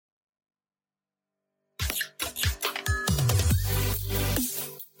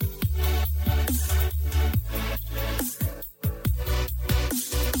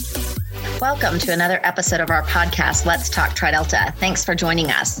Welcome to another episode of our podcast, Let's Talk TriDelta. Thanks for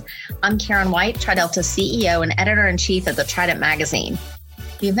joining us. I'm Karen White, TriDelta's CEO and editor-in-chief of the Trident magazine.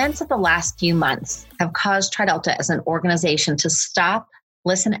 The events of the last few months have caused TriDelta as an organization to stop,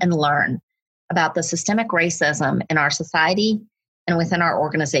 listen, and learn about the systemic racism in our society and within our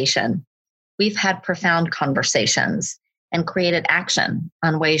organization. We've had profound conversations and created action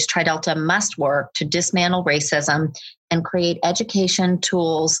on ways TriDelta must work to dismantle racism and create education,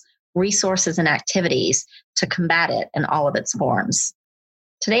 tools, resources, and activities to combat it in all of its forms.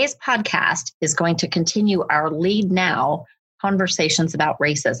 Today's podcast is going to continue our Lead Now conversations about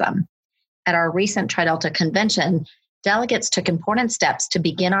racism. At our recent TriDelta convention, delegates took important steps to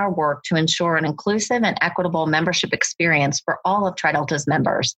begin our work to ensure an inclusive and equitable membership experience for all of TriDelta's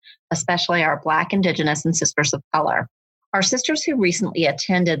members, especially our Black, Indigenous, and Sisters of Color. Our sisters who recently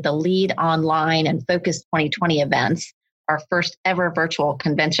attended the Lead Online and Focus 2020 events, our first ever virtual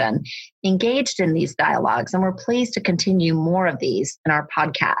convention, engaged in these dialogues, and we're pleased to continue more of these in our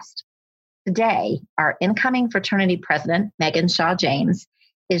podcast. Today, our incoming fraternity president, Megan Shaw James,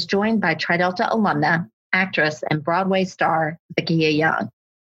 is joined by TriDelta alumna, actress, and Broadway star, Zakiya Young.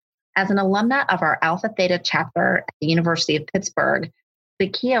 As an alumna of our Alpha Theta chapter at the University of Pittsburgh,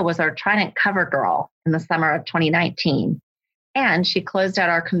 Zakiya was our Trident cover girl in the summer of 2019. And she closed out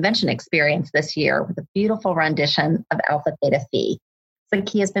our convention experience this year with a beautiful rendition of Alpha Theta Phi.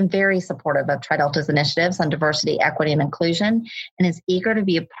 Zakiya has been very supportive of TriDelta's initiatives on diversity, equity, and inclusion, and is eager to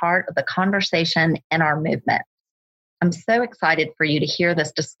be a part of the conversation and our movement. I'm so excited for you to hear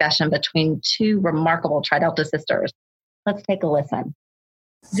this discussion between two remarkable TriDelta sisters. Let's take a listen.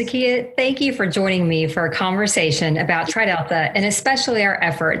 Zakiya, thank you for joining me for a conversation about TriDelta and especially our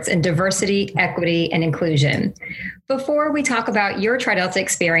efforts in diversity, equity, and inclusion. Before we talk about your TriDelta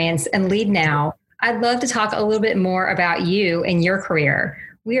experience and Lead Now, I'd love to talk a little bit more about you and your career.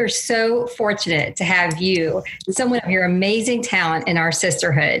 We are so fortunate to have you, someone of your amazing talent in our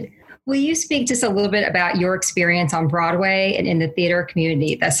sisterhood. Will you speak just a little bit about your experience on Broadway and in the theater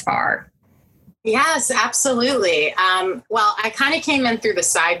community thus far? Yes, absolutely. Well, I kind of came in through the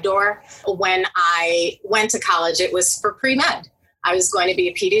side door when I went to college. It was for pre-med. I was going to be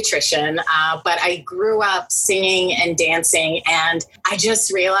a pediatrician, but I grew up singing and dancing. And I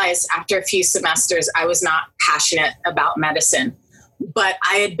just realized after a few semesters, I was not passionate about medicine. But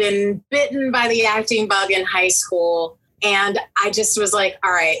I had been bitten by the acting bug in high school. And I just was like,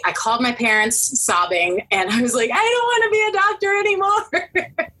 all right, I called my parents sobbing and I was like, I don't want to be a doctor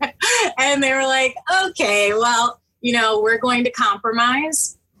anymore. And they were like, okay, well, we're going to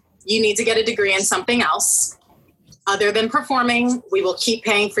compromise. You need to get a degree in something else other than performing. We will keep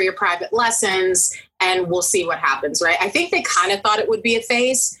paying for your private lessons and we'll see what happens, right? I think they kind of thought it would be a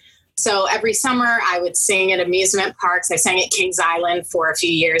phase. So every summer I would sing at amusement parks. I sang at Kings Island for a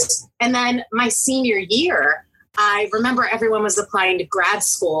few years. And then my senior year, I remember everyone was applying to grad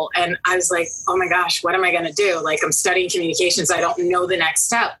school and I was like, oh my gosh, what am I going to do? Like I'm studying communications. I don't know the next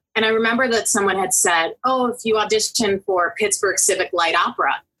step. And I remember that someone had said, oh, if you audition for Pittsburgh Civic Light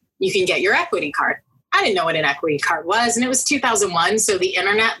Opera, you can get your equity card. I didn't know what an equity card was. And it was 2001. So the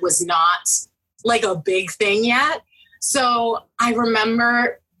internet was not like a big thing yet. So I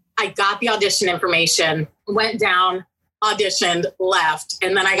remember I got the audition information, went down, auditioned, left,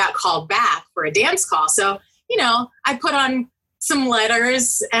 and then I got called back for a dance call. So I put on some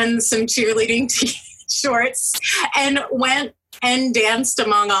letters and some cheerleading shorts and went and danced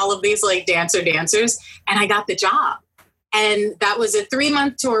among all of these like dancers. And I got the job. And that was a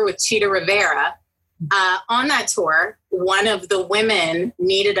 3-month tour with Chita Rivera. On that tour, one of the women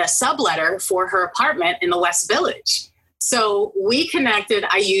needed a subletter for her apartment in the West Village. So we connected.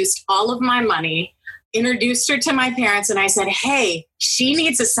 I used all of my money, introduced her to my parents, and I said, hey, she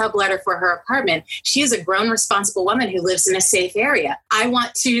needs a subletter for her apartment. She is a grown, responsible woman who lives in a safe area. I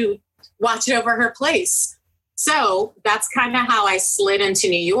want to watch it over her place. So that's kind of how I slid into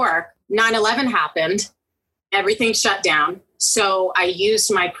New York. 9/11 happened. Everything shut down. So I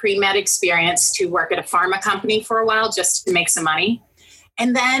used my pre-med experience to work at a pharma company for a while just to make some money.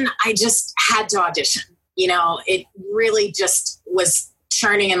 And then I just had to audition. It really just was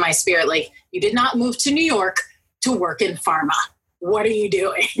churning in my spirit. Like, you did not move to New York to work in pharma. What are you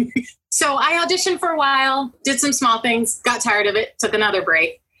doing? So I auditioned for a while, did some small things, got tired of it, took another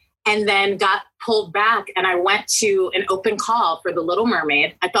break, and then got pulled back. And I went to an open call for The Little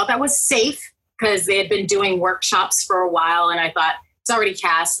Mermaid. I thought that was safe because they had been doing workshops for a while. And I thought, it's already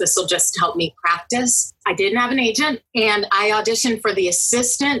cast. This will just help me practice. I didn't have an agent, and I auditioned for the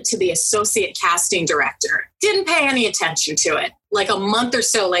assistant to the associate casting director. Didn't pay any attention to it. Like a month or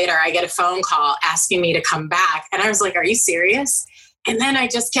so later, I get a phone call asking me to come back. And I was like, are you serious? And then I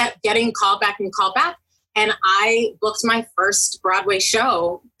just kept getting called back and called back. And I booked my first Broadway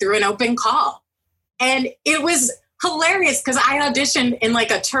show through an open call. And it was hilarious because I auditioned in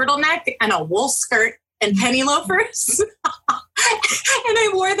like a turtleneck and a wool skirt and penny loafers. And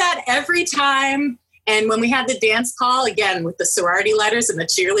I wore that every time. And when we had the dance call, again, with the sorority letters and the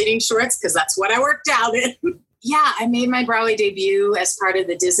cheerleading shorts, because that's what I worked out in. Yeah, I made my Broadway debut as part of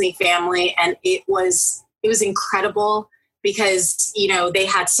the Disney family. And it was incredible because, you know, they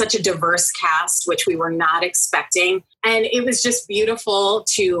had such a diverse cast, which we were not expecting. And it was just beautiful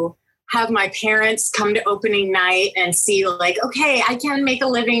to have my parents come to opening night and see like, okay, I can make a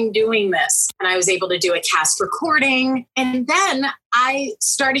living doing this. And I was able to do a cast recording. And then I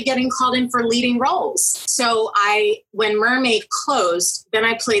started getting called in for leading roles. So when Mermaid closed, then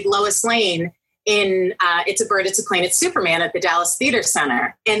I played Lois Lane in It's a Bird, It's a Plane, It's Superman at the Dallas Theater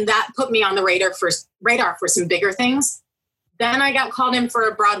Center. And that put me on the radar for some bigger things. Then I got called in for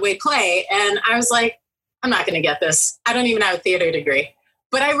a Broadway play. And I was like, I'm not going to get this. I don't even have a theater degree.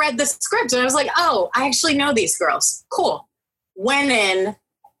 But I read the script and I was like, oh, I actually know these girls. Cool. Went in,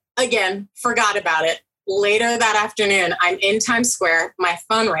 again, forgot about it. Later that afternoon, I'm in Times Square. My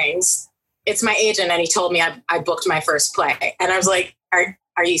phone rings. It's my agent, and he told me I booked my first play. And I was like, are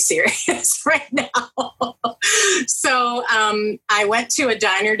you serious right now? So I went to a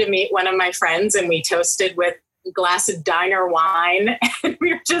diner to meet one of my friends, and we toasted with a glass of diner wine. And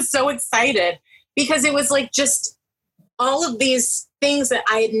we were just so excited because it was like just all of these things that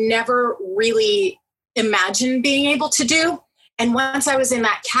I had never really imagined being able to do. And once I was in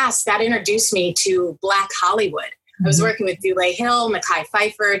that cast, that introduced me to Black Hollywood. Mm-hmm. I was working with Dule Hill, Mekhi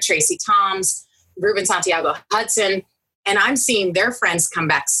Phifer, Tracy Toms, Ruben Santiago Hudson, and I'm seeing their friends come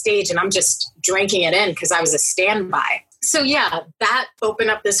backstage and I'm just drinking it in because I was a standby. So yeah, that opened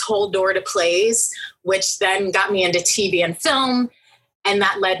up this whole door to plays, which then got me into TV and film. And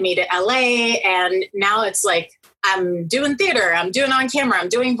that led me to LA. And now it's like, I'm doing theater, I'm doing on camera, I'm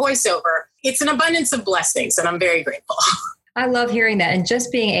doing voiceover. It's an abundance of blessings, and I'm very grateful. I love hearing that. And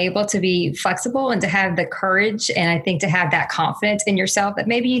just being able to be flexible and to have the courage, and I think to have that confidence in yourself that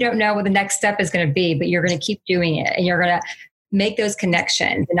maybe you don't know what the next step is going to be, but you're going to keep doing it and you're going to make those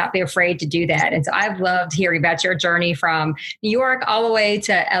connections and not be afraid to do that. And so I've loved hearing about your journey from New York all the way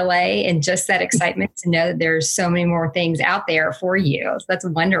to LA, and just that excitement to know that there's so many more things out there for you. So that's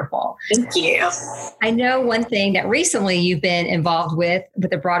wonderful. Thank you. I know one thing that recently you've been involved with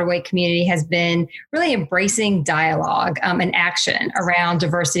the Broadway community has been really embracing dialogue and action around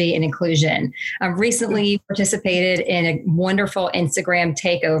diversity and inclusion. Recently you participated in a wonderful Instagram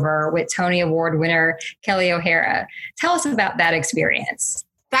takeover with Tony Award winner Kelly O'Hara. Tell us about that experience.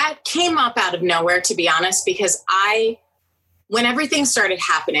 That came up out of nowhere, to be honest, because when everything started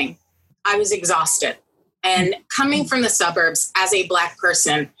happening, I was exhausted. And coming from the suburbs as a Black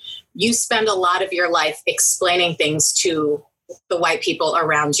person, you spend a lot of your life explaining things to the white people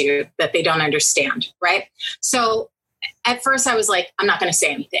around you that they don't understand, right? So at first I was like, I'm not going to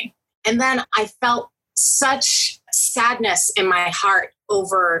say anything. And then I felt such sadness in my heart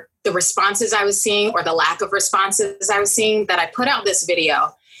over the responses I was seeing, or the lack of responses I was seeing, that I put out this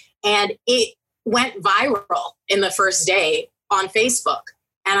video, and it went viral in the first day on Facebook.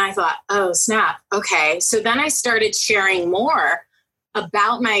 And I thought, oh, snap. Okay. So then I started sharing more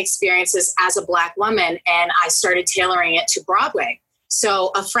about my experiences as a Black woman, and I started tailoring it to Broadway.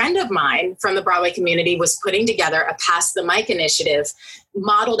 So a friend of mine from the Broadway community was putting together a Pass the Mic initiative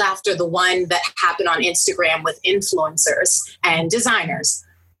modeled after the one that happened on Instagram with influencers and designers.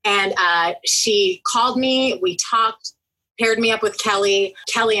 And she called me, we talked, paired me up with Kelly.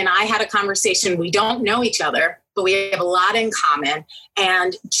 Kelly and I had a conversation. We don't know each other, but we have a lot in common,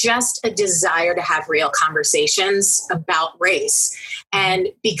 and just a desire to have real conversations about race. And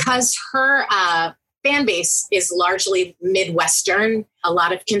because her fan base is largely Midwestern, a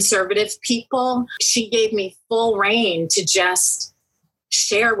lot of conservative people, she gave me full reign to just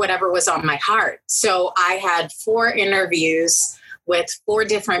share whatever was on my heart. So I had 4 interviews with 4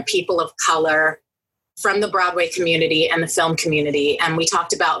 different people of color from the Broadway community and the film community. And we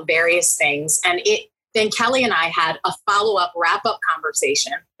talked about various things. And then Kelly and I had a follow-up, wrap-up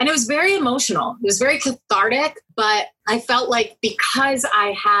conversation. And it was very emotional. It was very cathartic. But I felt like because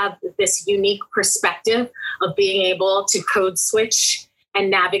I have this unique perspective of being able to code switch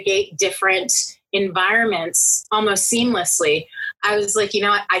and navigate different environments almost seamlessly, I was like, you know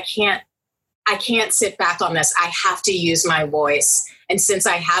what, I can't sit back on this. I have to use my voice. And since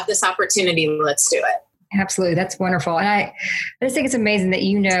I have this opportunity, let's do it. Absolutely. That's wonderful. And I just think it's amazing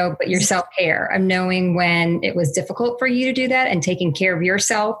that but your self-care of knowing when it was difficult for you to do that and taking care of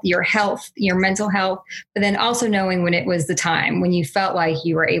yourself, your health, your mental health, but then also knowing when it was the time when you felt like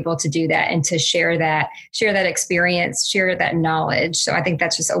you were able to do that and to share that experience, share that knowledge. So I think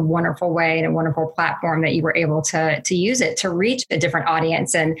that's just a wonderful way and a wonderful platform that you were able to use it to reach a different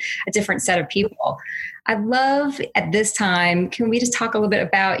audience and a different set of people. I'd love at this time, can we just talk a little bit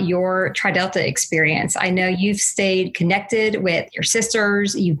about your Tri Delta experience? I know you've stayed connected with your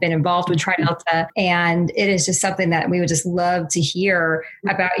sisters, you've been involved with Tri Delta, and it is just something that we would just love to hear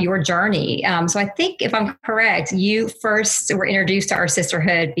about your journey. So I think if I'm correct, you first were introduced to our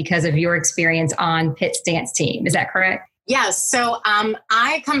sisterhood because of your experience on Pitt's dance team. Is that correct? Yes. So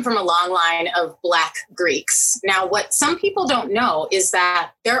I come from a long line of Black Greeks. Now, what some people don't know is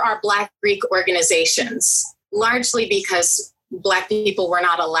that there are Black Greek organizations, largely because Black people were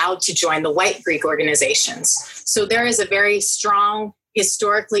not allowed to join the white Greek organizations. So there is a very strong,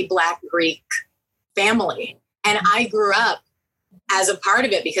 historically Black Greek family. And I grew up as a part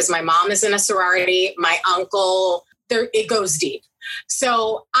of it because my mom is in a sorority, my uncle, it goes deep.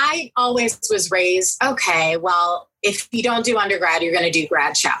 So I always was raised, okay, well, if you don't do undergrad, you're going to do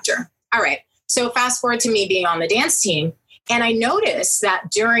grad chapter. All right. So fast forward to me being on the dance team. And I noticed that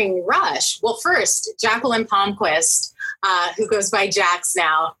during Rush, well, first, Jacqueline Palmquist, who goes by Jax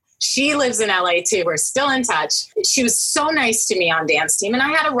now, she lives in LA too. We're still in touch. She was so nice to me on dance team. And I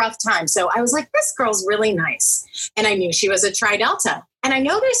had a rough time. So I was like, this girl's really nice. And I knew she was a Tri Delta. And I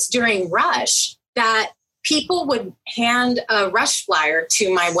noticed during Rush that people would hand a Rush flyer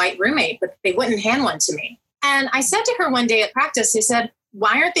to my white roommate, but they wouldn't hand one to me. And I said to her one day at practice, I said,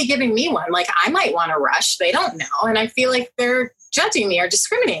 why aren't they giving me one? Like, I might want to Rush. They don't know. And I feel like they're judging me or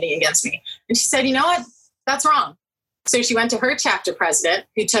discriminating against me. And she said, you know what? That's wrong. So she went to her chapter president,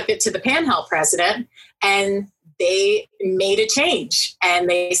 who took it to the Panhandle president, and they made a change. And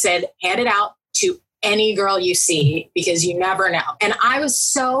they said, hand it out to any girl you see, because you never know. And I was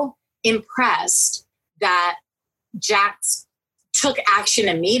so impressed that Jax took action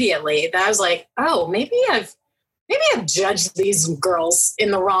immediately that I was like, oh, maybe I've judged these girls in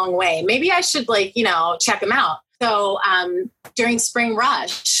the wrong way. Maybe I should check them out. So during spring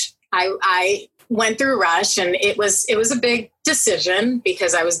Rush, I went through Rush, and it was a big decision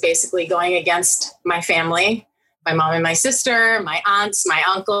because I was basically going against my family, my mom and my sister, my aunts, my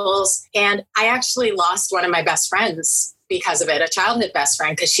uncles. And I actually lost one of my best friends because of it, a childhood best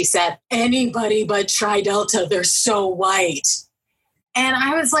friend, because she said, anybody but Tri Delta, they're so white. And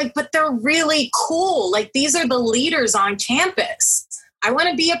I was like, but they're really cool. Like, these are the leaders on campus. I want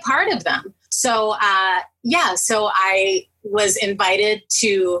to be a part of them. So, so I was invited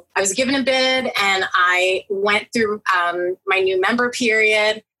I was given a bid, and I went through my new member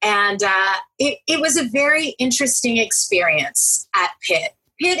period. And it was a very interesting experience at Pitt.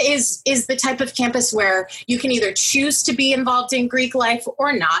 Pitt is the type of campus where you can either choose to be involved in Greek life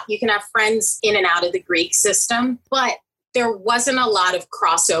or not. You can have friends in and out of the Greek system, but there wasn't a lot of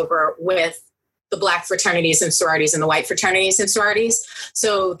crossover with the Black fraternities and sororities and the white fraternities and sororities.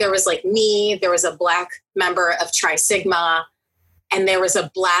 So there was like me, there was a Black member of Tri Sigma, and there was a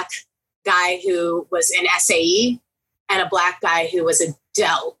Black guy who was in SAE and a Black guy who was a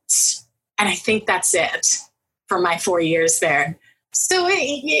Delt. And I think that's it for my 4 years there. So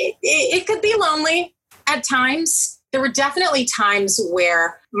it could be lonely at times. There were definitely times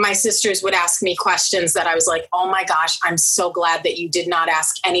where my sisters would ask me questions that I was like, oh my gosh, I'm so glad that you did not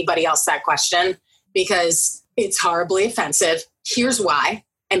ask anybody else that question, because it's horribly offensive. Here's why.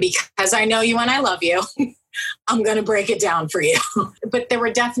 And because I know you and I love you, I'm going to break it down for you. But there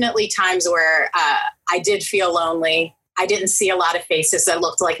were definitely times where I did feel lonely. I didn't see a lot of faces that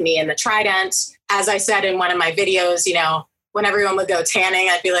looked like me in the Trident. As I said in one of my videos, when everyone would go tanning,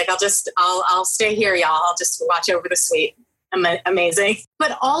 I'd be like, I'll stay here, y'all. I'll just watch over the suite. Amazing.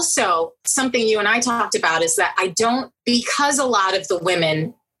 But also something you and I talked about is that because a lot of the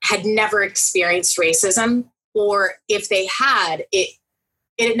women had never experienced racism, or if they had, it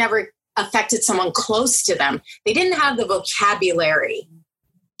had never affected someone close to them. They didn't have the vocabulary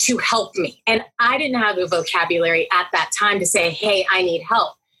to help me. And I didn't have the vocabulary at that time to say, hey, I need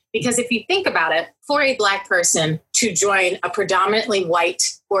help. Because if you think about it, for a Black person to join a predominantly white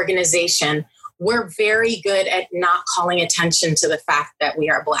organization, we're very good at not calling attention to the fact that we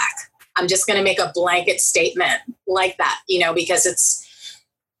are Black. I'm just going to make a blanket statement like that, because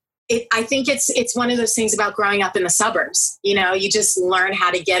I think it's one of those things about growing up in the suburbs. You just learn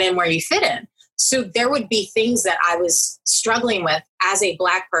how to get in where you fit in. So there would be things that I was struggling with as a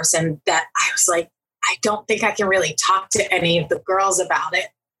Black person that I was like, I don't think I can really talk to any of the girls about it.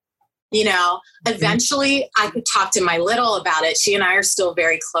 Eventually I could talk to my little about it. She and I are still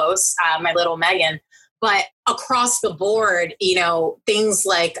very close, my little Megan. But across the board, things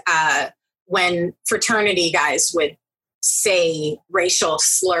like when fraternity guys would say racial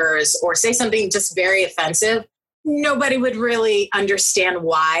slurs or say something just very offensive, nobody would really understand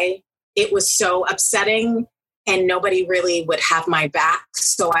why it was so upsetting, and nobody really would have my back.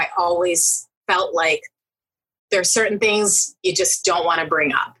 So I always felt like there are certain things you just don't want to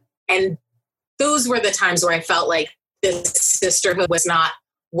bring up. And those were the times where I felt like this sisterhood was not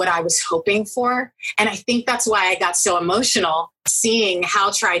what I was hoping for. And I think that's why I got so emotional seeing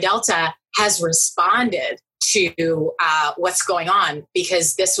how Tri Delta has responded to what's going on,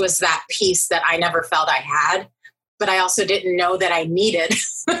 because this was that piece that I never felt I had, but I also didn't know that I needed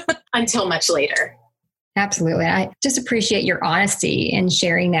until much later. Absolutely. I just appreciate your honesty in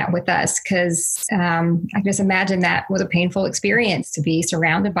sharing that with us, because I just imagine that was a painful experience to be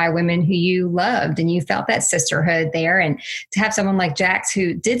surrounded by women who you loved and you felt that sisterhood there. And to have someone like Jax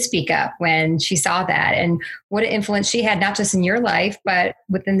who did speak up when she saw that, and what an influence she had, not just in your life, but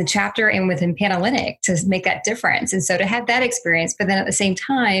within the chapter and within Panhellenic to make that difference. And so to have that experience, but then at the same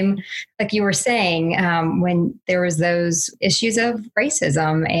time, like you were saying, when there was those issues of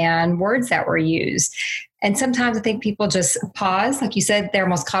racism and words that were used. And sometimes I think people just pause. Like you said, they're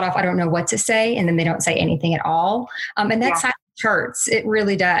almost caught off. I don't know what to say. And then they don't say anything at all. And that silence hurts. It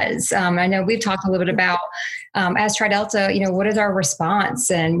really does. I know we've talked a little bit about, as Tri Delta, what is our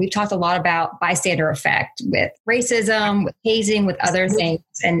response? And we've talked a lot about bystander effect with racism, with hazing, with other things.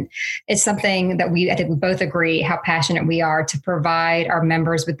 And it's something that I think we both agree how passionate we are to provide our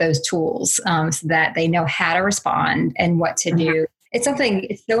members with those tools so that they know how to respond and what to do. It's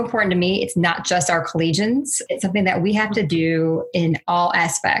so important to me. It's not just our collegians. It's something that we have to do in all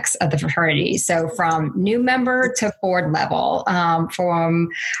aspects of the fraternity. So from new member to board level, from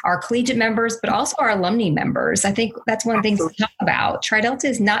our collegiate members, but also our alumni members. I think that's one of the things we talk about. Tri Delta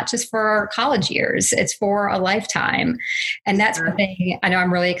is not just for college years. It's for a lifetime. And that's one thing I know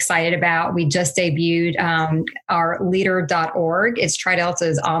I'm really excited about. We just debuted our leader.org. It's Tri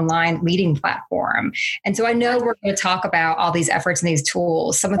Delta's online leading platform. And so I know we're going to talk about all these efforts and these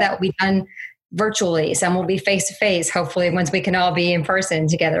tools. Some of that will be done virtually. Some will be face-to-face, hopefully, once we can all be in person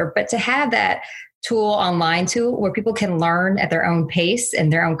together. But to have that online tool where people can learn at their own pace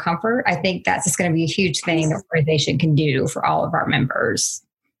and their own comfort, I think that's just going to be a huge thing the organization can do for all of our members.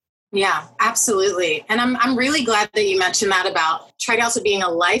 Yeah, absolutely. And I'm really glad that you mentioned that about Tri Delta being a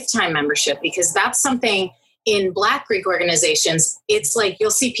lifetime membership, because that's something in Black Greek organizations, it's like you'll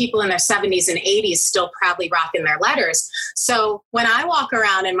see people in their 70s and 80s still proudly rocking their letters. So when I walk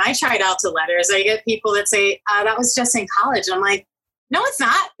around in my Tri Delta letters, I get people that say, that was just in college. I'm like, no, it's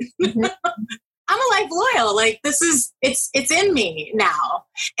not. I'm a life loyal. Like it's in me now.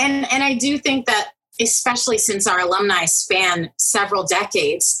 And I do think that, especially since our alumni span several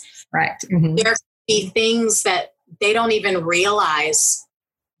decades, right? There can be things that they don't even realize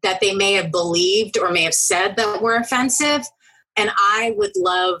that they may have believed or may have said that were offensive. And I would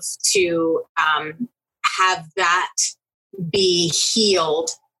love to have that be healed,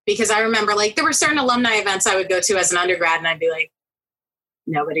 because I remember there were certain alumni events I would go to as an undergrad and I'd be like,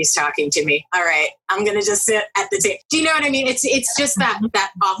 nobody's talking to me. All right, I'm going to just sit at the table. Do you know what I mean? It's just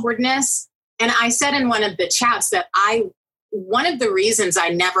that awkwardness. And I said in one of the chats that one of the reasons I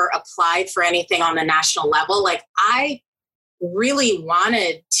never applied for anything on the national level, I really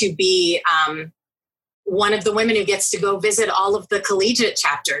wanted to be one of the women who gets to go visit all of the collegiate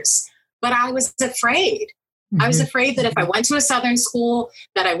chapters. But I was afraid. I was afraid that if I went to a Southern school,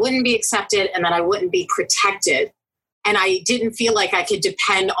 that I wouldn't be accepted and that I wouldn't be protected. And I didn't feel like I could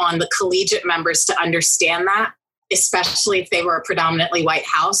depend on the collegiate members to understand that, especially if they were a predominantly white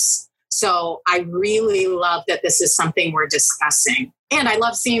house. So I really love that this is something we're discussing. And I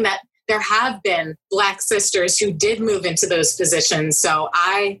love seeing that there have been Black sisters who did move into those positions. So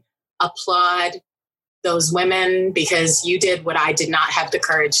I applaud those women, because you did what I did not have the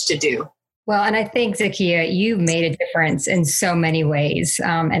courage to do. Well, and I think, Zakia, you made a difference in so many ways.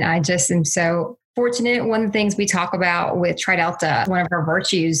 And I just am so fortunate. One of the things we talk about with Tri Delta, one of our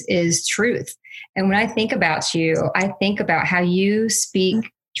virtues is truth. And when I think about you, I think about how you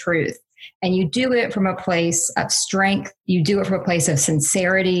speak truth. And you do it from a place of strength. You do it from a place of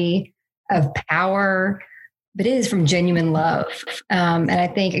sincerity, of power, But it is from genuine love. And I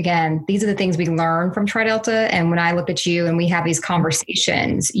think, again, these are the things we learn from Tri Delta. And when I look at you and we have these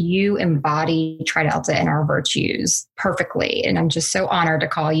conversations, you embody Tri Delta and our virtues perfectly. And I'm just so honored to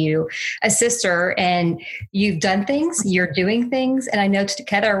call you a sister. And you've done things, you're doing things. And I know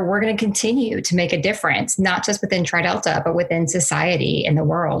together we're going to continue to make a difference, not just within Tri Delta, but within society and the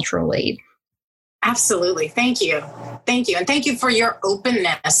world, truly. Absolutely. Thank you. Thank you. And thank you for your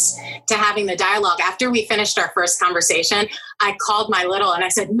openness to having the dialogue. After we finished our first conversation, I called my little and I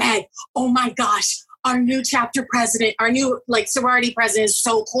said, Meg, oh my gosh, our new chapter president, our new sorority president is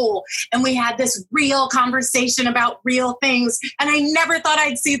so cool. And we had this real conversation about real things. And I never thought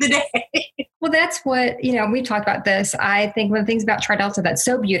I'd see the day. Well, that's what, we talked about this. I think one of the things about Tri Delta that's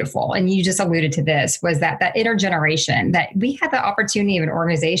so beautiful, and you just alluded to this, was that intergeneration, that we had the opportunity of an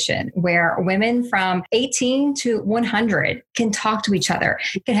organization where women from 18 to 100 can talk to each other,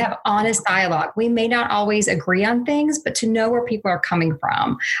 can have honest dialogue. We may not always agree on things, but to know where people are coming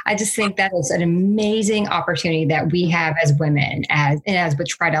from. I just think that is an amazing opportunity that we have as women, as with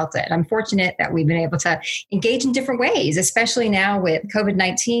Tri Delta. And I'm fortunate that we've been able to engage in different ways, especially now with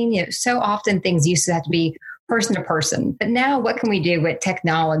COVID-19. So often things used to have to be person to person, but now what can we do with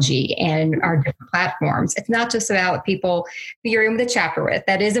technology and our different platforms? It's not just about people who you're in with a chapter with.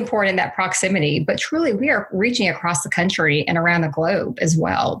 That is important, that proximity, but truly we are reaching across the country and around the globe as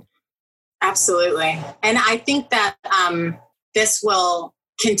well. Absolutely. And I think that this will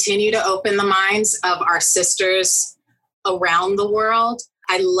continue to open the minds of our sisters around the world.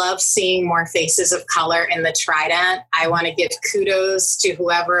 I love seeing more faces of color in the Trident. I want to give kudos to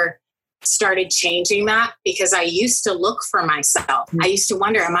whoever started changing that, because I used to look for myself. I used to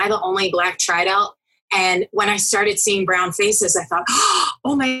wonder, am I the only Black Trident? And when I started seeing brown faces, I thought,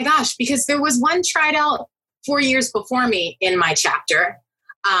 oh my gosh, because there was one Trident 4 years before me in my chapter.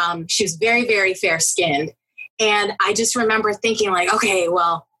 She was very, very fair skinned. And I just remember thinking okay,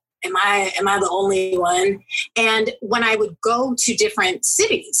 well, am I the only one? And when I would go to different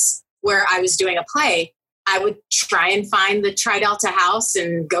cities where I was doing a play, I would try and find the Tri Delta house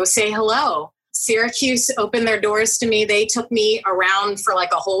and go say hello. Syracuse opened their doors to me. They took me around for a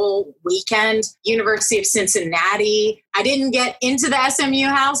whole weekend. University of Cincinnati. I didn't get into the SMU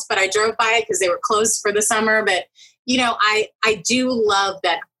house, but I drove by it because they were closed for the summer. But, I do love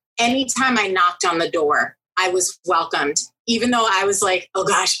that anytime I knocked on the door, I was welcomed, even though I was oh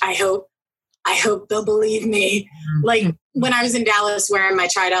gosh, I hope they'll believe me. When I was in Dallas wearing my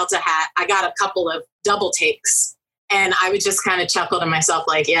Tri Delta hat, I got a couple of double takes and I would just kind of chuckle to myself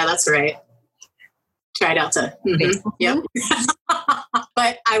yeah, that's right. Tri Delta. Mm-hmm. Yep.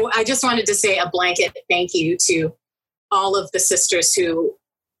 But I just wanted to say a blanket thank you to all of the sisters who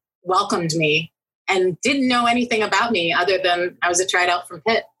welcomed me and didn't know anything about me other than I was a Tri Delta from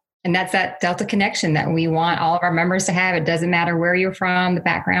Pitt. And that's that Delta connection that we want all of our members to have. It doesn't matter where you're from, the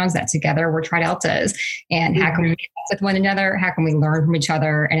backgrounds, that together we're Tri Deltas. And how can we connect with one another? How can we learn from each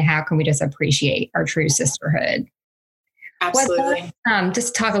other? And how can we just appreciate our true sisterhood? Absolutely.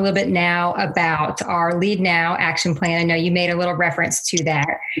 Just talk a little bit now about our Lead Now action plan. I know you made a little reference to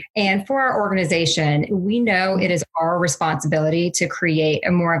that. And for our organization, we know it is our responsibility to create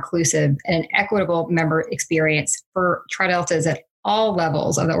a more inclusive and an equitable member experience for Tri Deltas at all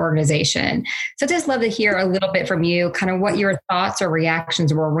levels of the organization. So just love to hear a little bit from you, kind of what your thoughts or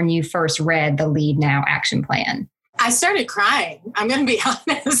reactions were when you first read the Lead Now action plan. I started crying. I'm going to be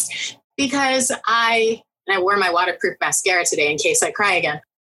honest, because I wore my waterproof mascara today in case I cry again.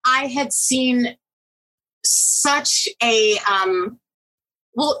 I had seen such a,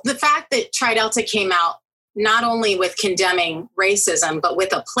 the fact that Tri Delta came out not only with condemning racism, but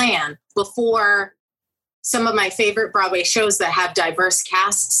with a plan before some of my favorite Broadway shows that have diverse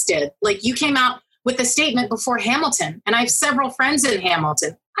casts did. You came out with a statement before Hamilton, and I have several friends in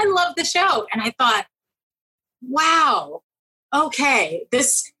Hamilton. I love the show. And I thought, wow, okay,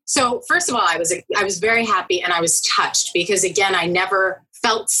 so first of all, I was very happy and I was touched because again, I never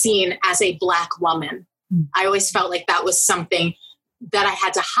felt seen as a Black woman. I always felt like that was something that I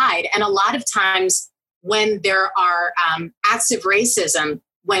had to hide. And a lot of times when there are acts of racism,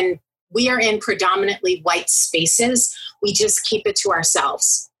 when we are in predominantly white spaces, we just keep it to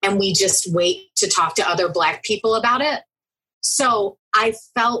ourselves and we just wait to talk to other Black people about it. So I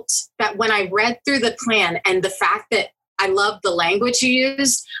felt that when I read through the plan and the fact that I love the language you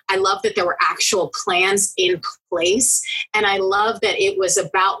used, I love that there were actual plans in place. And I love that it was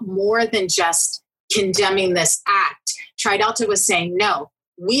about more than just condemning this act. Tri Delta was saying, no,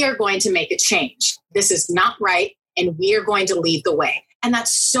 we are going to make a change. This is not right. And we are going to lead the way. And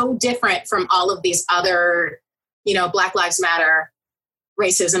that's so different from all of these other, Black Lives Matter,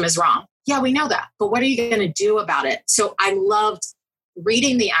 racism is wrong. yeah, we know that, but what are you going to do about it? So I loved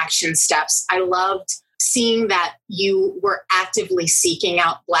reading the action steps. I loved seeing that you were actively seeking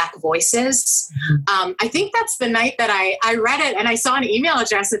out Black voices. I think that's the night that I read it and I saw an email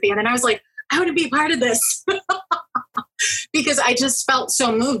address at the end and I was like, I want to be a part of this because I just felt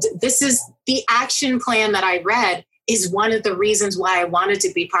so moved. This is the action plan that I read is one of the reasons why I wanted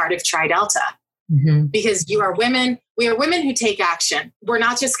to be part of Tri Delta. Because we are women who take action. We're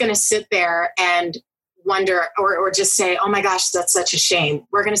not just going to sit there and wonder or just say, oh my gosh, that's such a shame.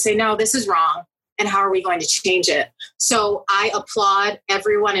 We're going to say, no, this is wrong. And how are we going to change it? So I applaud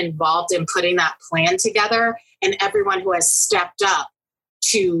everyone involved in putting that plan together and everyone who has stepped up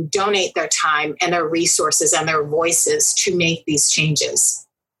to donate their time and their resources and their voices to make these changes.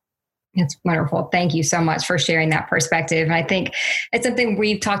 It's wonderful. Thank you so much for sharing that perspective. And I think it's something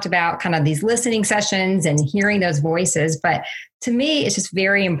we've talked about, kind of these listening sessions and hearing those voices. But to me, it's just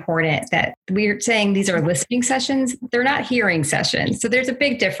very important that we're saying these are listening sessions. They're not hearing sessions. So there's a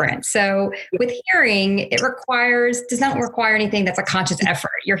big difference. So with hearing, it does not require anything that's a conscious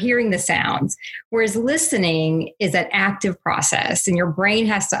effort. You're hearing the sounds. Whereas listening is an active process and your brain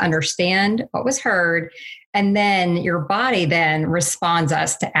has to understand what was heard. And then your body then responds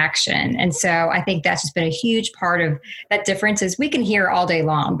us to action. And so I think that's just been a huge part of that difference is we can hear all day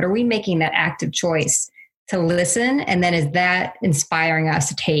long, but are we making that active choice to listen? And then is that inspiring us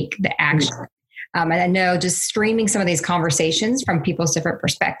to take the action? And I know just streaming some of these conversations from people's different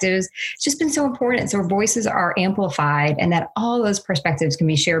perspectives, it's just been so important. So our voices are amplified and that all those perspectives can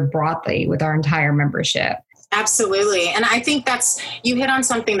be shared broadly with our entire membership. Absolutely. And I think you hit on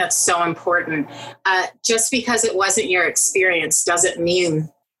something that's so important. Just because it wasn't your experience doesn't mean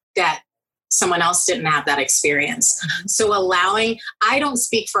that someone else didn't have that experience. So I don't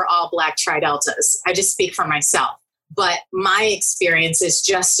speak for all Black Tri-Deltas. I just speak for myself. But my experience is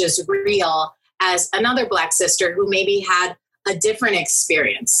just as real as another Black sister who maybe had a different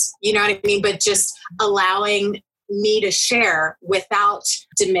experience. You know what I mean? But just allowing me to share without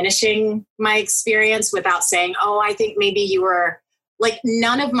diminishing my experience, without saying, oh, I think maybe you were like,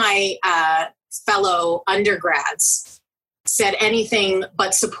 none of my fellow undergrads said anything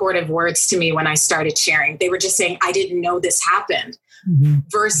but supportive words to me when I started sharing. They were just saying, I didn't know this happened.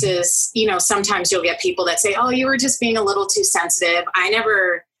 Versus, sometimes you'll get people that say, oh, you were just being a little too sensitive. I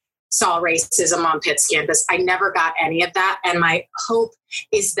never saw racism on Pitt's campus. I never got any of that. And my hope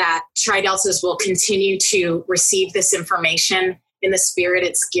is that Tri-Deltas will continue to receive this information in the spirit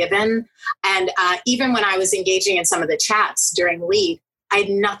it's given. And even when I was engaging in some of the chats during LEAD, I had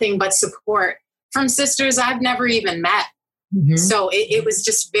nothing but support from sisters I've never even met. So it was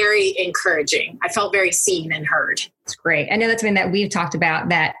just very encouraging. I felt very seen and heard. It's great. I know that's something that we've talked about,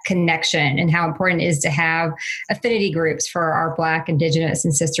 that connection and how important it is to have affinity groups for our Black, Indigenous,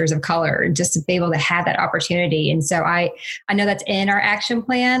 and sisters of color, just to be able to have that opportunity. And so I know that's in our action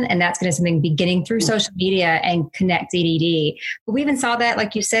plan, and that's going to be something beginning through social media and Connect DDD. But we even saw that,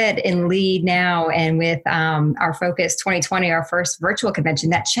 like you said, in LEAD now and with our Focus 2020, our first virtual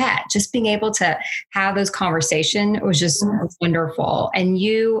convention, that chat, just being able to have those conversations was just wonderful. And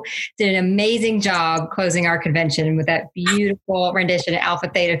you did an amazing job closing our convention with that beautiful rendition of Alpha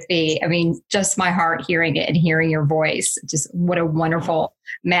Theta Phi. I mean, just my heart hearing it and hearing your voice. Just what a wonderful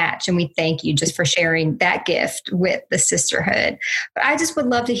match. And we thank you just for sharing that gift with the sisterhood. But I just would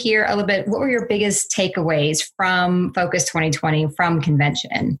love to hear a little bit, what were your biggest takeaways from Focus 2020, from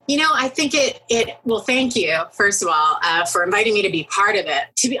convention? I think well, thank you, first of all, for inviting me to be part of it.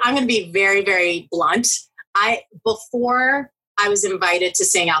 I'm going to be very, very blunt. Before I was invited to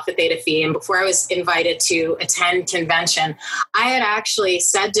sing Alpha Theta Phi, and before I was invited to attend convention, I had actually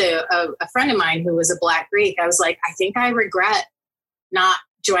said to a friend of mine who was a Black Greek, I was like, I think I regret not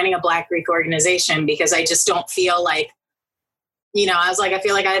joining a Black Greek organization because I just don't feel like, I was like, I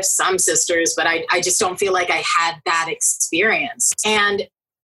feel like I have some sisters, but I just don't feel like I had that experience. And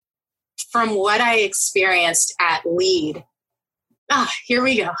from what I experienced at LEAD, here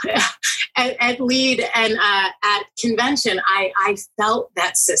we go. At LEAD and at convention, I felt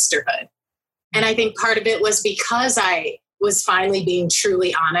that sisterhood. And I think part of it was because I was finally being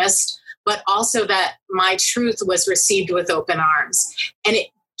truly honest, but also that my truth was received with open arms. And it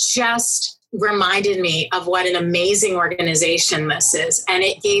just reminded me of what an amazing organization this is. And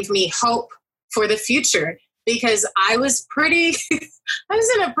it gave me hope for the future because I was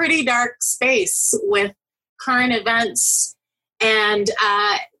in a pretty dark space with current events and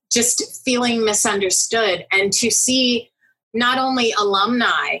just feeling misunderstood. And to see not only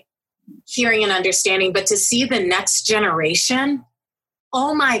alumni hearing and understanding, but to see the next generation,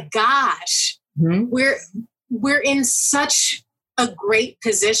 oh my gosh, we're in such a great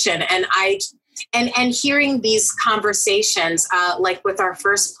position. And hearing these conversations, like with our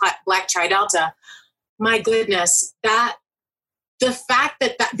first Black Tri Delta, my goodness, that the fact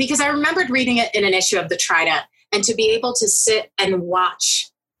that because I remembered reading it in an issue of the Trident, and to be able to sit and watch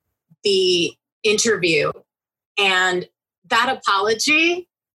the interview and that apology,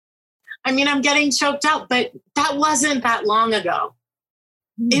 I mean, I'm getting choked up, but that wasn't that long ago.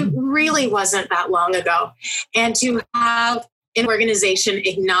 It really wasn't that long ago. And to have an organization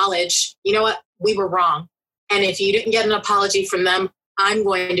acknowledge, you know what, we were wrong. And if you didn't get an apology from them, I'm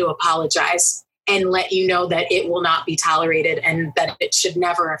going to apologize and let you know that it will not be tolerated and that it should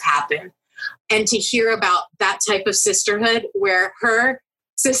never have happened. And to hear about that type of sisterhood where her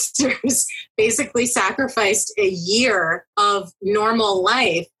sisters basically sacrificed a year of normal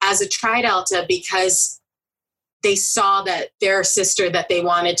life as a Tri Delta because they saw that their sister that they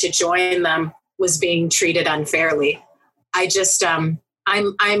wanted to join them was being treated unfairly. I just,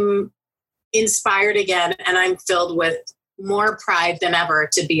 I'm inspired again, and I'm filled with more pride than ever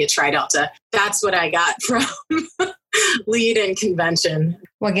to be a Tri Delta. That's what I got from Lead and Convention.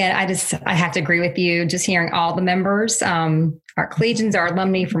 Well, again, I have to agree with you. Just hearing all the members, our collegians, our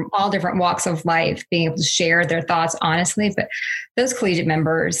alumni from all different walks of life, being able to share their thoughts honestly. But those collegiate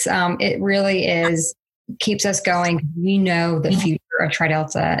members, it really keeps us going. We know the future of Tri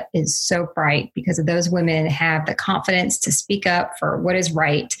Delta is so bright because of those women have the confidence to speak up for what is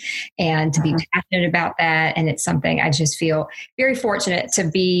right and to be passionate about that. And it's something I just feel very fortunate to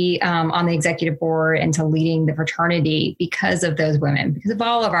be on the executive board and to leading the fraternity because of those women, because of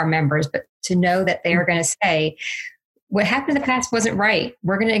all of our members, but to know that they are going to say, what happened in the past wasn't right.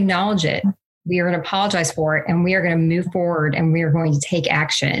 We're going to acknowledge it. We are going to apologize for it, and we are going to move forward, and we are going to take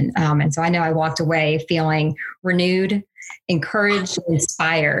action. And so I know I walked away feeling renewed, encouraged,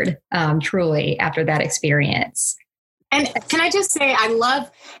 inspired, truly after that experience. And can I just say, I love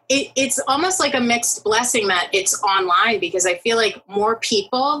it. It's almost like a mixed blessing that it's online, because I feel like more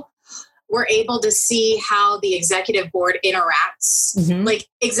people were able to see how the executive board interacts. Mm-hmm. Like,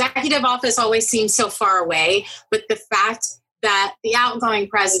 executive office always seems so far away, but the fact that the outgoing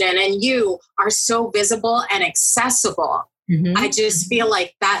president and you are so visible and accessible, mm-hmm. I just feel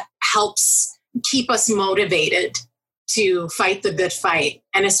like that helps keep us motivated to fight the good fight.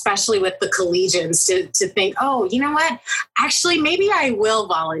 And especially with the collegians to think, oh, you know what? Actually, maybe I will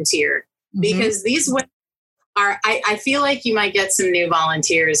volunteer, mm-hmm. because these women are, I feel like you might get some new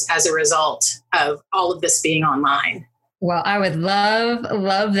volunteers as a result of all of this being online. Well, I would love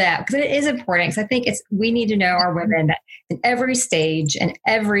that, because it is important. Because I think we need to know our women that in every stage and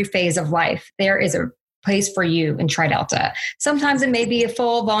every phase of life, there is a place for you in Tri Delta. Sometimes it may be a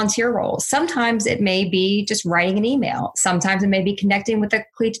full volunteer role. Sometimes it may be just writing an email. Sometimes it may be connecting with a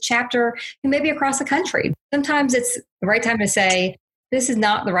collegiate chapter who may be across the country. Sometimes it's the right time to say, this is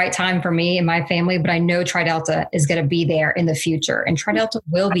not the right time for me and my family, but I know Tri Delta is going to be there in the future, and Tri Delta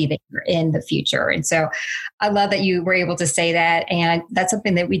will be there in the future. And so I love that you were able to say that. And that's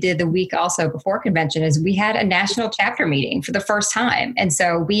something that we did the week also before convention, is we had a national chapter meeting for the first time. And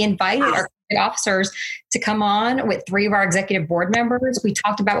so we invited our officers to come on with 3 of our executive board members. We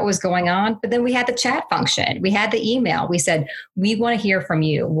talked about what was going on, but then we had the chat function. We had the email. We said, we want to hear from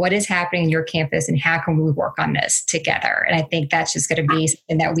you. What is happening in your campus, and how can we work on this together? And I think that's just going to be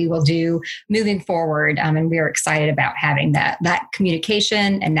something that we will do moving forward. And we are excited about having that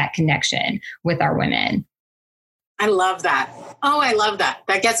communication and that connection with our women. I love that. Oh, I love that.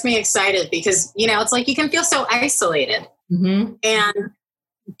 That gets me excited because, it's like you can feel so isolated. Mm-hmm. And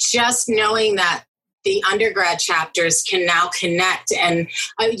just knowing that the undergrad chapters can now connect. And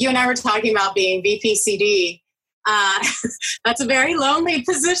you and I were talking about being VPCD. That's a very lonely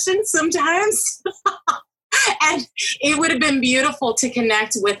position sometimes. And it would have been beautiful to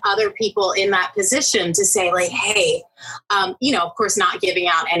connect with other people in that position to say, like, hey, of course, not giving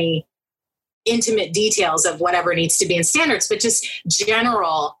out any intimate details of whatever needs to be in standards, but just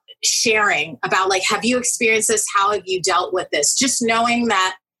general sharing about, like, have you experienced this? How have you dealt with this? Just knowing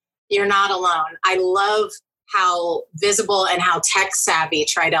that you're not alone. I love how visible and how tech savvy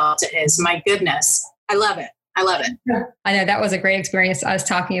Tri Delta is. My goodness. I love it. I love it. I know that was a great experience. I was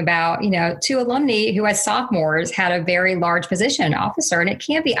talking about, 2 alumni who as sophomores had a very large position, officer, and it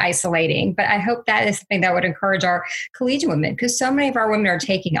can be isolating, but I hope that is something that would encourage our collegiate women, because so many of our women are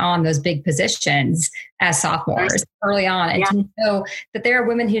taking on those big positions as sophomores early on. And to know that there are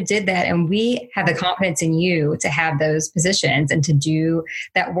women who did that, and we have the confidence in you to have those positions and to do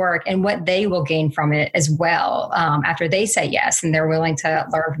that work, and what they will gain from it as well after they say yes and they're willing to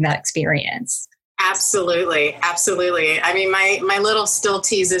learn from that experience. Absolutely. Absolutely. I mean, my little still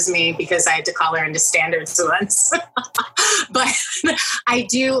teases me because I had to call her into standards once. But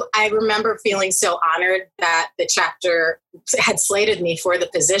I remember feeling so honored that the chapter had slated me for the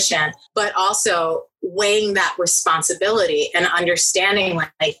position, but also weighing that responsibility and understanding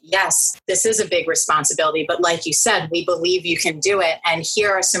like, yes, this is a big responsibility, but like you said, we believe you can do it. And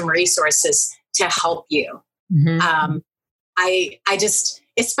here are some resources to help you. Mm-hmm. I just,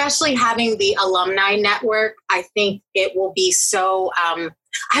 especially having the alumni network, I think it will be so,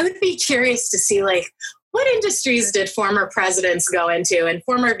 I would be curious to see like, what industries did former presidents go into and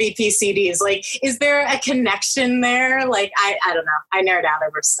former VPCDs? Like, is there a connection there? Like, I don't know. I nerd out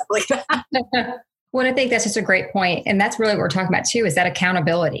over stuff like that. Well, I think that's just a great point. And that's really what we're talking about too, is that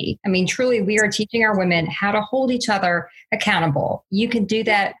accountability. I mean, truly, we are teaching our women how to hold each other accountable. You can do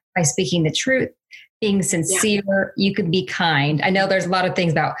that by speaking the truth, being sincere. Yeah. You can be kind. I know there's a lot of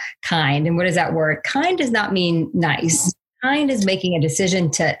things about kind. And what is that word? Kind does not mean nice. Kind is making a decision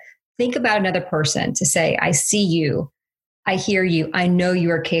to think about another person, to say, I see you, I hear you, I know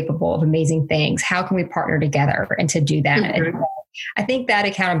you are capable of amazing things. How can we partner together and to do that? Mm-hmm. And I think that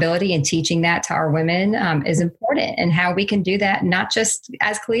accountability and teaching that to our women is important, and how we can do that, not just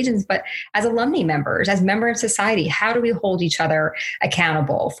as collegians, but as alumni members, as members of society. How do we hold each other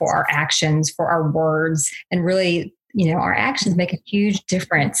accountable for our actions, for our words, and really, our actions make a huge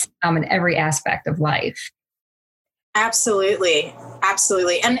difference in every aspect of life. Absolutely.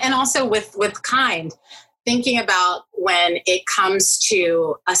 Absolutely. And also with kind, thinking about when it comes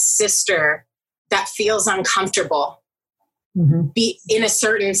to a sister that feels uncomfortable, mm-hmm. be in a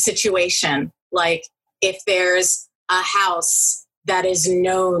certain situation, like if there's a house that is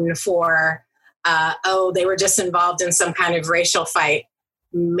known for, they were just involved in some kind of racial fight.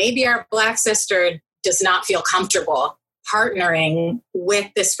 Maybe our Black sister does not feel comfortable partnering with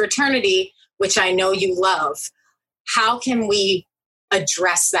this fraternity, which I know you love. How can we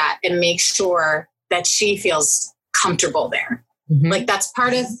address that and make sure that she feels comfortable there? Mm-hmm. Like that's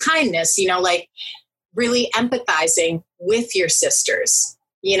part of kindness, like really empathizing with your sisters,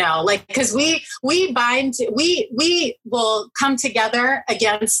 like, because we will come together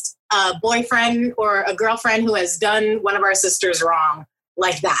against a boyfriend or a girlfriend who has done one of our sisters wrong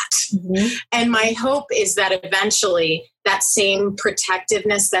like that. Mm-hmm. And my hope is that eventually that same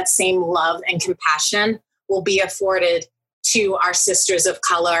protectiveness, that same love and compassion will be afforded to our sisters of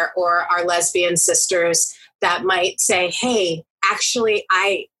color or our lesbian sisters that might say, hey, actually,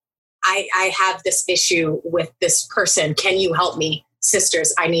 I have this issue with this person. Can you help me?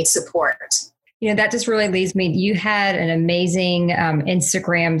 Sisters, I need support. That just really leads me. You had an amazing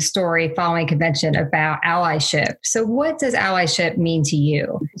Instagram story following convention about allyship. So what does allyship mean to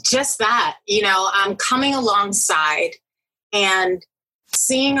you? Just that, coming alongside and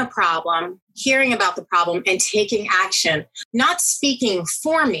seeing a problem, hearing about the problem and taking action, not speaking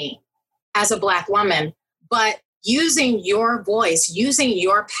for me as a Black woman, but using your voice, using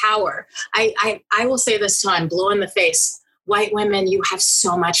your power. I will say this till I'm blue in the face. White women, you have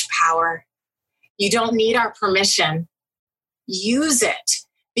so much power. You don't need our permission. Use it.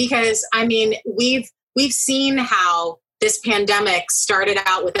 Because we've seen how this pandemic started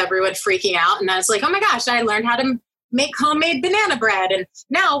out with everyone freaking out. And then it's like, oh my gosh, I learned how to make homemade banana bread. And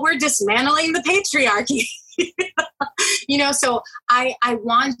now we're dismantling the patriarchy. So I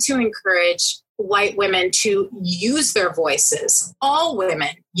want to encourage white women to use their voices. All women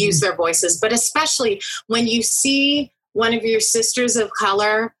use their voices, but especially when you see one of your sisters of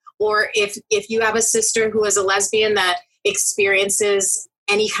color, or if you have a sister who is a lesbian that experiences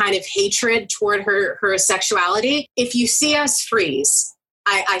any kind of hatred toward her sexuality, if you see us freeze,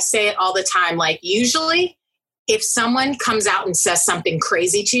 I say it all the time, like usually if someone comes out and says something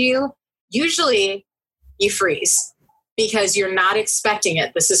crazy to you, usually you freeze because you're not expecting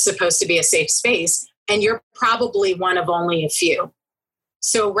it. This is supposed to be a safe space, and you're probably one of only a few.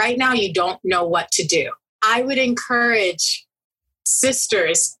 So right now you don't know what to do. I would encourage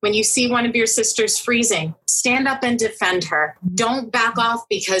sisters, when you see one of your sisters freezing, stand up and defend her. Don't back off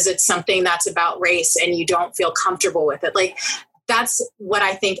because it's something that's about race and you don't feel comfortable with it. Like, that's what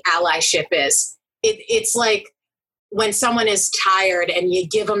I think allyship is. It's like when someone is tired and you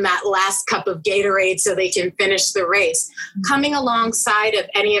give them that last cup of Gatorade so they can finish the race, coming alongside of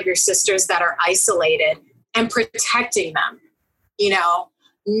any of your sisters that are isolated and protecting them,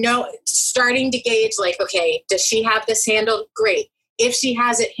 starting to gauge like, okay, does she have this handled? Great. If she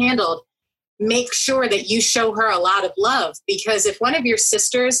has it handled, make sure that you show her a lot of love, because if one of your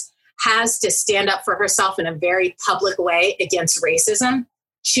sisters has to stand up for herself in a very public way against racism,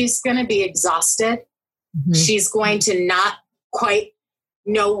 she's going to be exhausted. Mm-hmm. She's going to not quite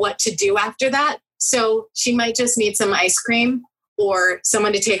know what to do after that. So she might just need some ice cream or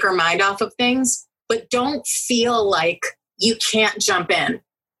someone to take her mind off of things, but don't feel like you can't jump in.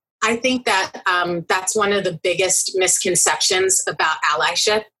 I think that that's one of the biggest misconceptions about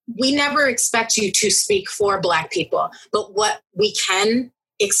allyship. We never expect you to speak for Black people, but what we can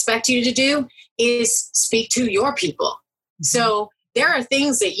expect you to do is speak to your people. So there are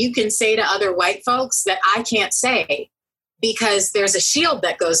things that you can say to other white folks that I can't say because there's a shield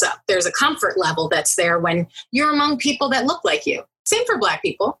that goes up. There's a comfort level that's there when you're among people that look like you. Same for Black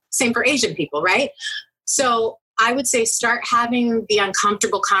people, same for Asian people, right? So I would say start having the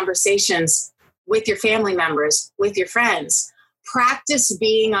uncomfortable conversations with your family members, with your friends. Practice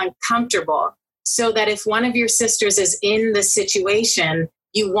being uncomfortable so that if one of your sisters is in the situation,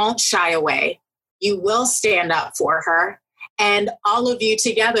 you won't shy away. You will stand up for her. And all of you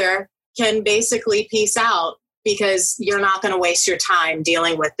together can basically peace out because you're not going to waste your time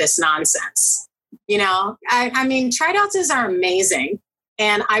dealing with this nonsense. You know, I mean, Tri-Deltas are amazing.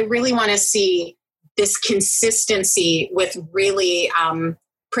 And I really want to see this consistency with really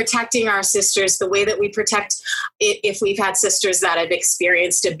protecting our sisters the way that we protect if we've had sisters that have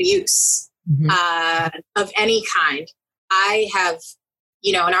experienced abuse of any kind. I have,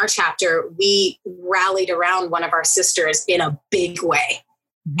 you know, in our chapter, we rallied around one of our sisters in a big way.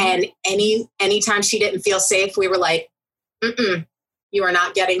 And anytime she didn't feel safe, we were like, you are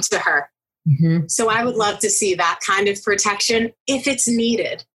not getting to her. So I would love to see that kind of protection if it's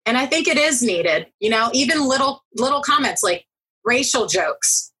needed. And I think it is needed, you know, even little comments like racial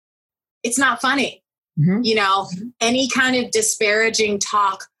jokes. It's not funny. You know, any kind of disparaging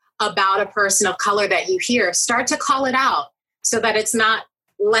talk about a person of color that you hear, start to call it out so that it's not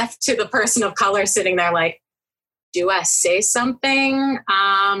left to the person of color sitting there like, do I say something?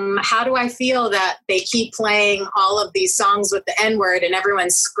 How do I feel that they keep playing all of these songs with the N-word and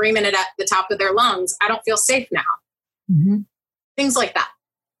everyone's screaming it at the top of their lungs? I don't feel safe now. Things like that.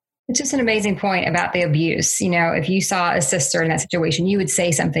 It's just an amazing point about the abuse. You know, if you saw a sister in that situation, you would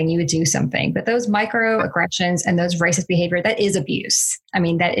say something, you would do something. But those microaggressions and those racist behavior, that is abuse. I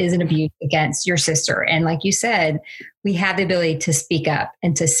mean, that is an abuse against your sister. And like you said, we have the ability to speak up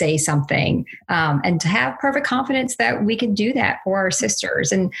and to say something and to have perfect confidence that we can do that for our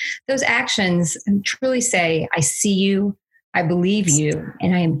sisters. And those actions truly say, I see you, I believe you,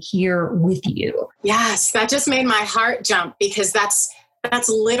 and I am here with you. Yes, that just made my heart jump because that's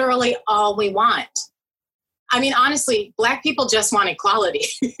literally all we want. I mean, honestly, Black people just want equality,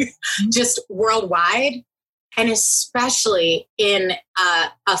 just worldwide, and especially in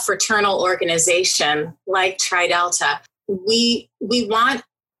a fraternal organization like Tri-Delta. We want,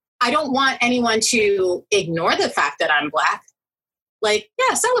 I don't want anyone to ignore the fact that I'm Black. Like,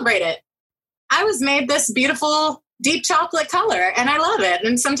 yeah, celebrate it. I was made this beautiful deep chocolate color and I love it.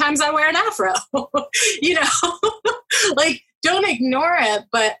 And sometimes I wear an afro, you know, like, don't ignore it,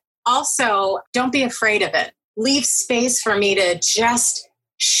 but also don't be afraid of it. Leave space for me to just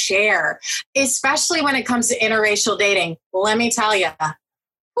share, especially when it comes to interracial dating. Let me tell you,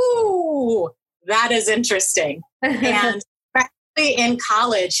 ooh, that is interesting. And especially in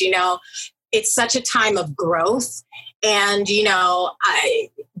college, you know, it's such a time of growth. And, you know,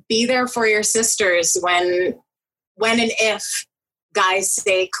 be there for your sisters when and if guys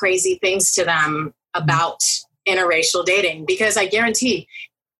say crazy things to them about interracial dating, because I guarantee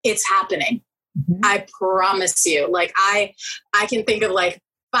it's happening. I promise you. Like I can think of like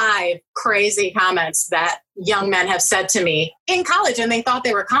 5 crazy comments that young men have said to me in college and they thought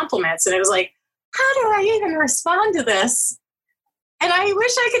they were compliments. And it was like, how do I even respond to this? And I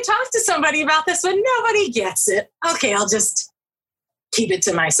wish I could talk to somebody about this, but nobody gets it. Okay, I'll just keep it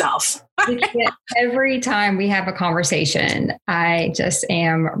to myself. Every time we have a conversation, I just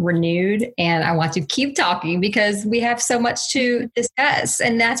am renewed and I want to keep talking because we have so much to discuss.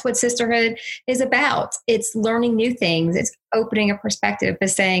 And that's what sisterhood is about. It's learning new things. It's opening a perspective, but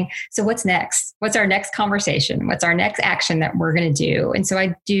saying, so what's next? What's our next conversation? What's our next action that we're going to do? And so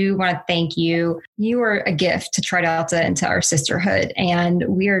I do want to thank you. You are a gift to Tri-Delta and to our sisterhood. And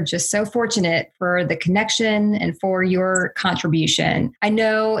we are just so fortunate for the connection and for your contribution. I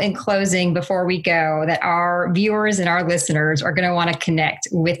know in closing, before we go, that our viewers and our listeners are going to want to connect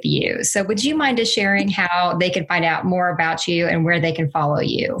with you. So would you mind just sharing how they can find out more about you and where they can follow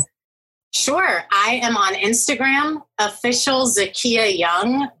you? Sure. I am on Instagram, official Zakia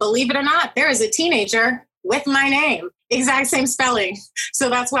Young. Believe it or not, there is a teenager with my name, exact same spelling. So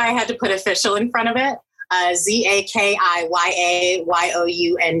that's why I had to put official in front of it.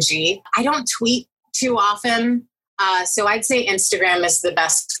 ZAKIYAYOUNG. I don't tweet too often. So I'd say Instagram is the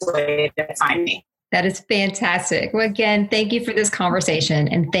best way to find me. That is fantastic. Well, again, thank you for this conversation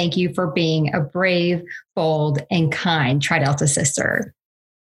and thank you for being a brave, bold, and kind Tri Delta sister.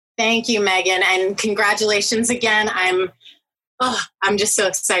 Thank you, Megan. And congratulations again. I'm just so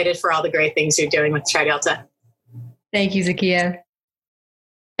excited for all the great things you're doing with Tri Delta. Thank you, Zakia.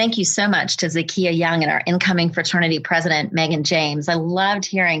 Thank you so much to Zakia Young and our incoming fraternity president, Megan James. I loved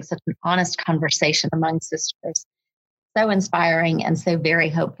hearing such an honest conversation among sisters. So inspiring and so very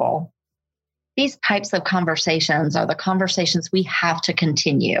hopeful. These types of conversations are the conversations we have to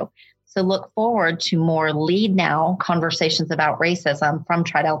continue. So look forward to more Lead Now conversations about racism from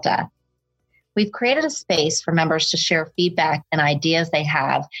Tri Delta. We've created a space for members to share feedback and ideas they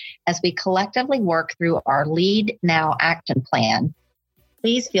have as we collectively work through our Lead Now action plan.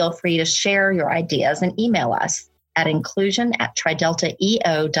 Please feel free to share your ideas and email us at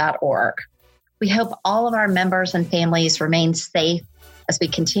inclusion@trideltaeo.org. We hope all of our members and families remain safe as we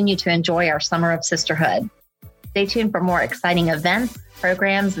continue to enjoy our summer of sisterhood. Stay tuned for more exciting events,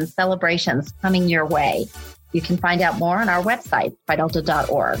 programs, and celebrations coming your way. You can find out more on our website,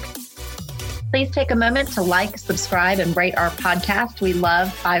 tridelta.org. Please take a moment to like, subscribe, and rate our podcast. We love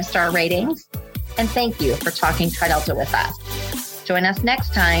 5-star ratings. And thank you for talking Tri Delta with us. Join us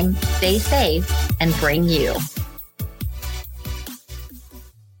next time. Stay safe and bring you.